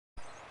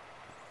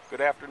Good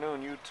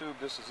afternoon, YouTube.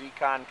 This is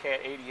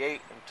EconCat88,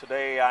 and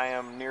today I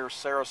am near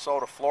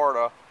Sarasota,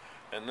 Florida,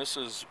 and this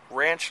is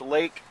Ranch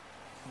Lake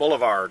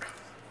Boulevard.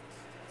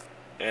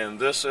 And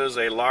this is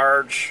a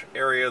large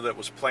area that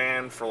was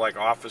planned for like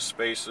office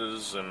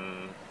spaces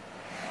and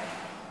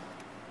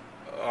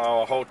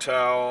a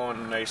hotel,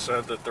 and they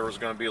said that there was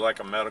going to be like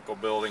a medical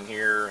building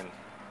here, and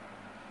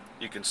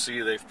you can see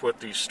they've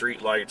put these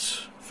street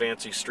lights,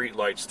 fancy street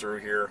lights through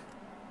here.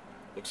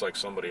 Looks like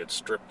somebody had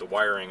stripped the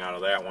wiring out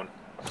of that one.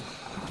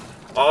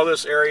 All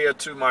this area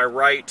to my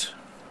right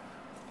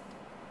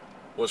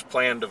was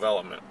planned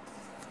development,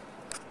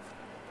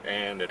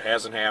 and it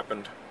hasn't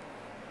happened,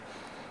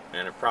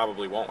 and it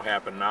probably won't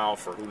happen now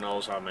for who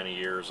knows how many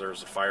years.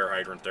 There's a fire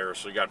hydrant there,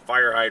 so you got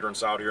fire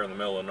hydrants out here in the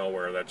middle of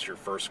nowhere. That's your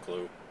first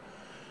clue.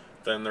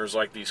 Then there's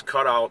like these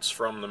cutouts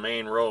from the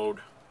main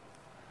road,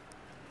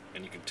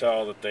 and you can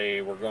tell that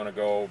they were going to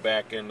go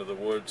back into the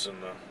woods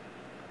and the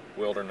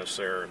wilderness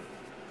there and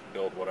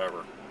build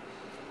whatever.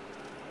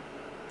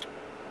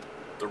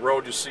 The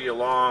road you see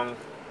along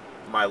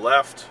my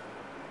left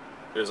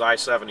is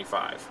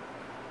I-75.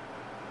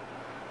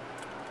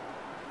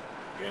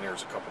 Again,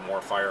 here's a couple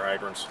more fire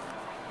hydrants.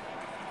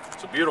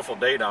 It's a beautiful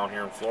day down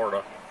here in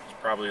Florida. It's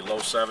probably low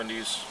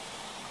 70s.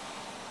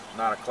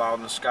 Not a cloud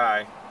in the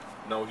sky.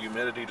 No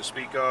humidity to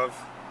speak of.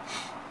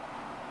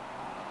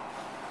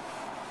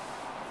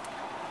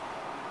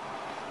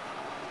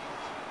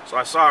 So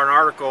I saw an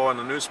article in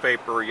the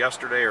newspaper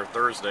yesterday or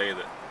Thursday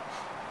that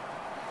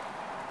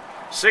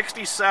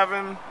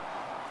 67%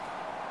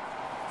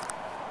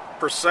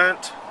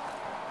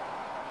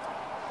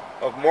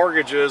 of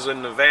mortgages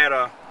in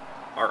Nevada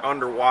are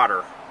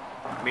underwater,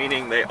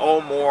 meaning they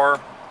owe more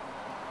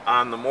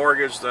on the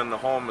mortgage than the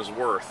home is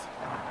worth.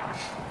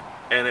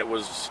 And it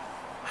was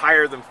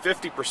higher than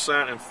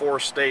 50% in 4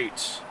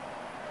 states.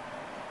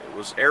 It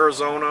was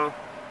Arizona,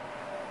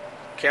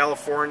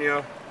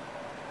 California,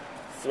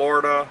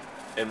 Florida,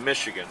 and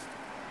Michigan.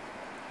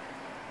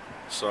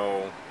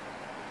 So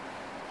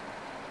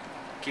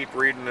keep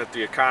reading that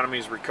the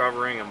economy's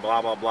recovering and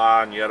blah blah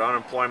blah, and yet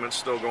unemployment's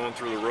still going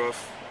through the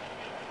roof.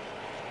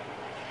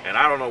 And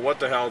I don't know what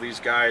the hell these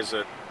guys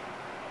that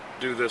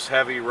do this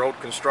heavy road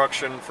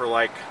construction for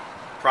like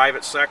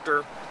private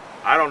sector,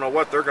 I don't know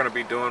what they're going to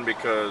be doing,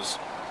 because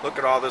look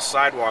at all this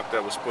sidewalk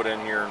that was put in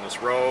here and this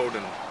road,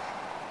 and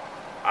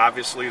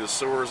obviously the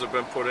sewers have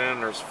been put in.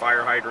 There's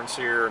fire hydrants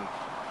here, and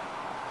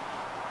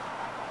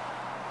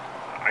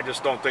I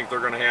just don't think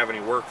they're going to have any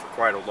work for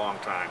quite a long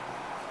time.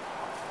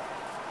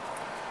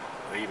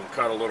 They even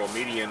cut a little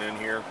median in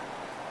here.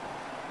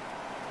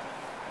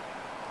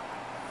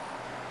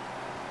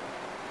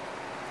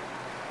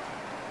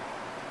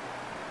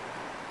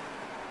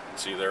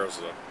 See, there's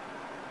the...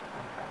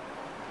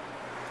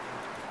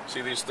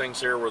 See these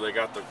things here where they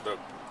got the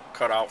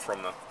cut out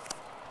from the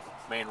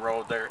main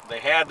road there? They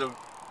had to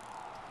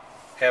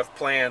have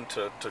planned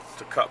to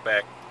cut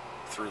back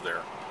through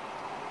there.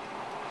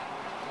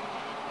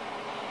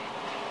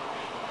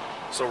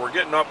 So we're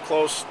getting up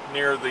close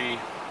near the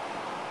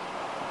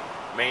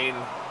main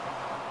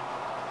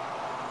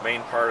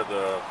part of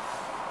the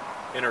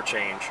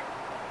interchange,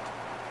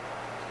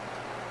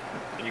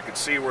 and you can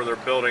see where they're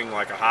building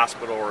like a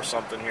hospital or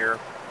something here.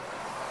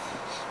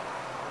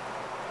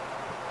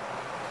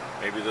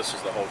 Maybe this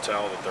is the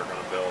hotel that they're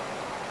going to build.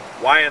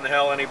 Why in the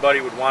hell anybody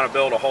would want to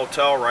build a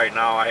hotel right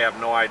now, I have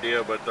no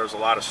idea, but there's a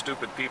lot of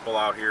stupid people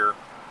out here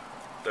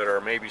that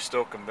are maybe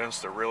still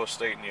convinced that real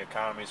estate and the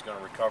economy is going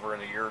to recover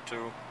in a year or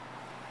two.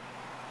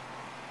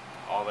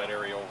 All that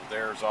area over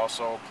there is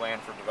also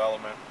planned for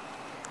development.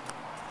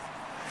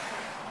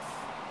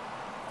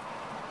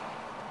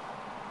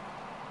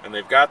 And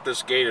they've got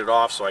this gated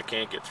off so I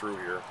can't get through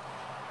here.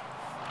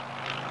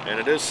 And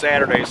it is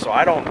Saturday, so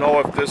I don't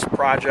know if this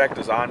project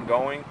is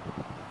ongoing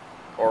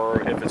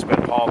or if it's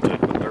been halted,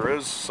 but there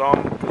is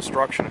some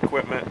construction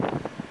equipment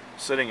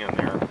sitting in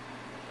there.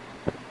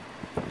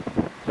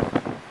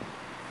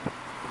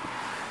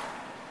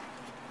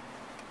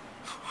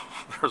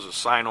 There's a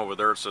sign over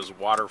there that says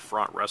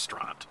waterfront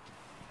restaurant.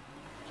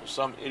 So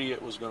some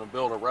idiot was going to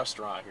build a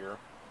restaurant here.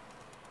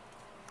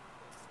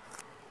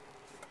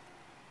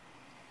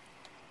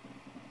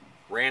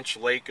 Ranch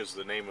Lake is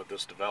the name of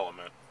this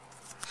development.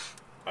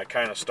 I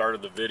kind of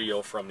started the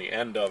video from the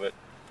end of it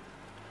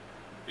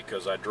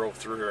because I drove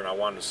through here and I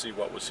wanted to see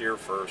what was here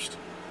first.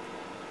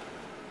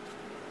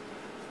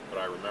 But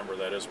I remember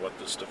that is what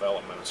this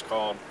development is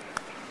called.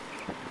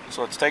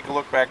 So let's take a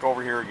look back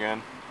over here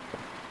again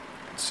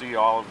and see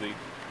all of the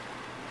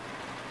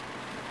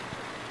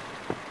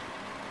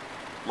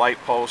light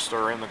posts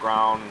are in the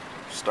ground,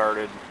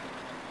 started.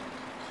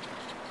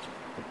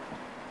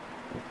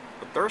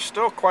 But there's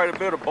still quite a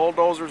bit of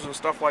bulldozers and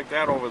stuff like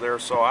that over there,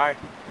 so I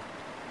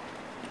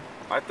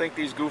think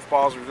these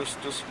goofballs are just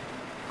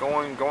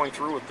going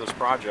through with this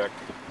project.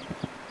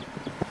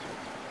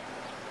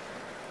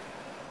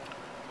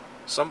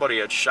 Somebody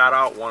had shot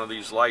out one of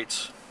these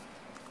lights,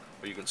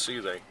 but you can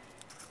see they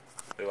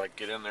like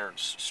get in there and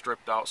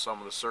stripped out some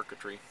of the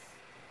circuitry.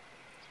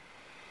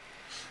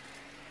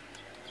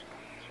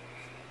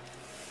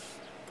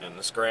 And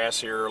this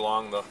grass here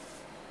along the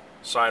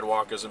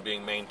sidewalk isn't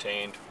being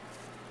maintained.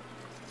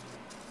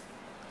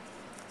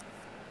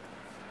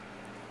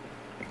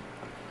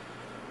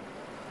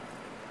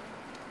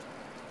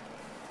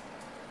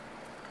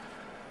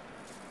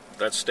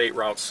 That's State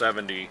Route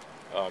 70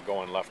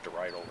 going left to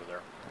right over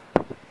there.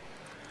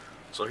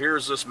 So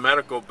here's this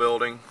medical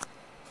building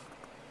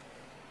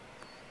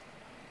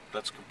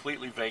that's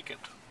completely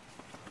vacant.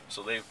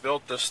 So they've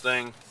built this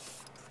thing,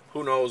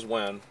 who knows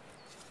when,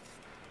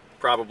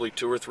 probably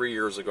 2 or 3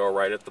 years ago,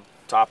 right at the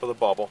top of the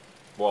bubble.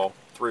 Well,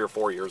 3 or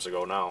 4 years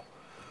ago now.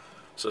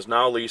 It says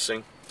now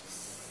leasing.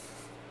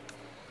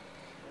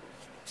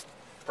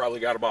 Probably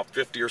got about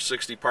 50 or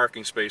 60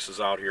 parking spaces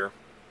out here.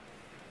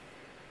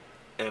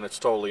 And it's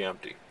totally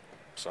empty.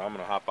 So I'm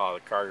going to hop out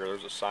of the car here.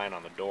 There's a sign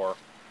on the door.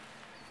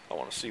 I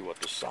want to see what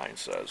this sign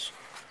says.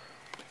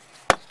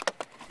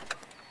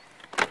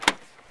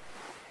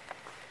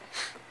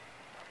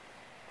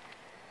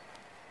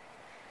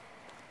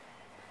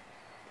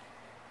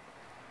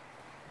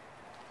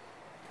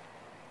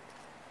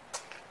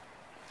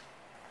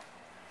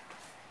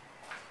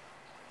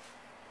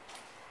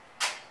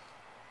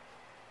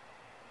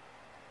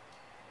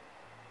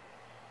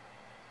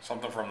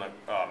 Something from the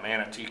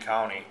Manatee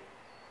County.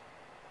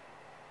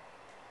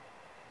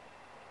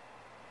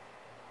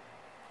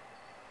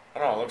 I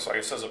don't know, it looks like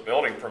it says a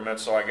building permit,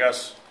 so I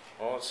guess,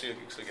 well, let's see if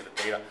you can get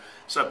a data.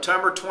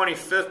 September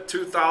 25th,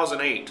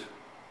 2008,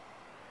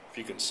 if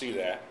you can see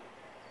that.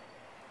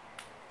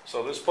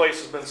 So this place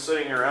has been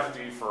sitting here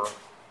empty for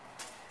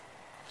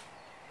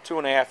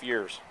 2.5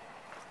 years.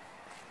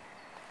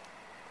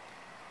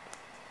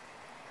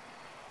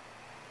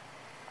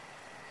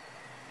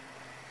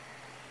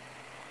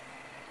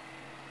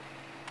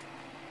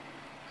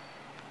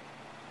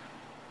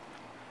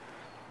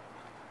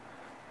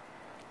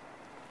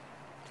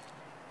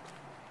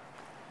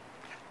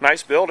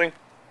 Nice building.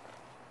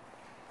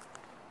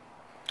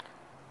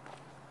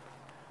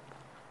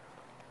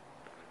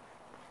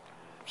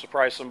 I'm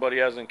surprised somebody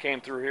hasn't came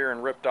through here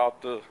and ripped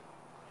out this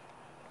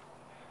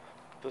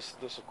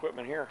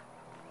equipment here.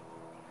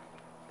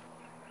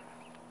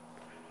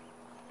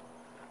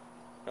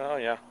 Oh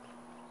yeah.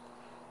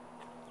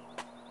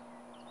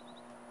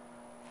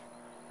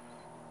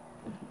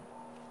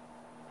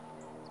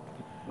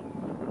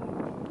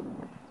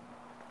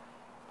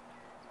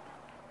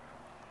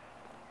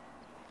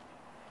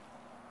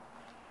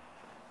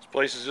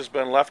 Place has just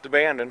been left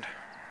abandoned.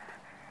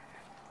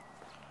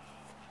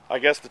 I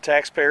guess the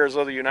taxpayers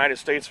of the United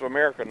States of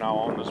America now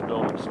own this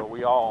building, so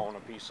we all own a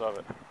piece of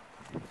it.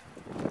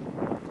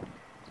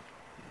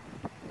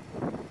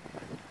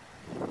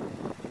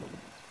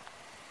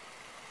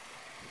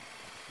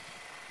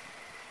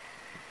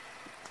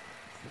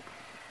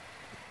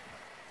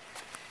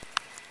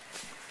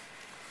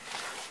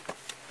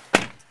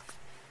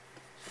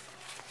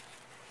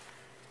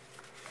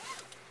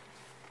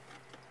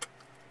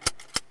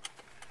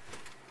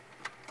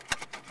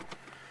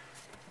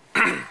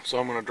 So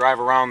I'm going to drive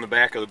around the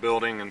back of the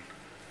building,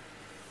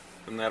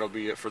 and that'll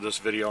be it for this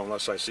video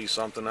unless I see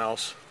something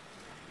else.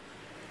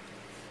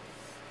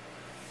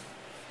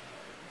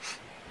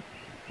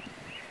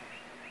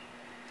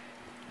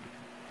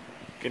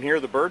 You can hear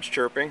the birds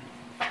chirping.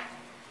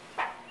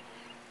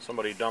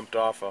 Somebody dumped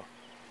off a,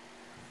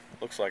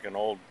 looks like an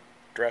old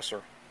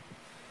dresser.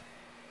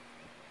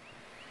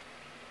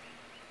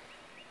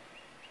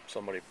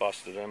 Somebody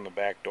busted in the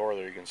back door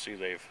there. You can see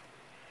they've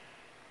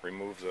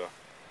removed the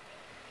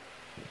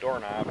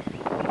doorknob.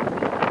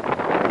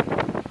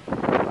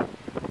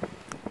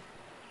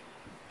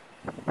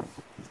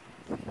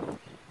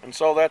 And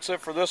so that's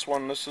it for this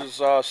one. This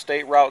is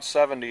State Route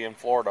 70 in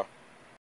Florida.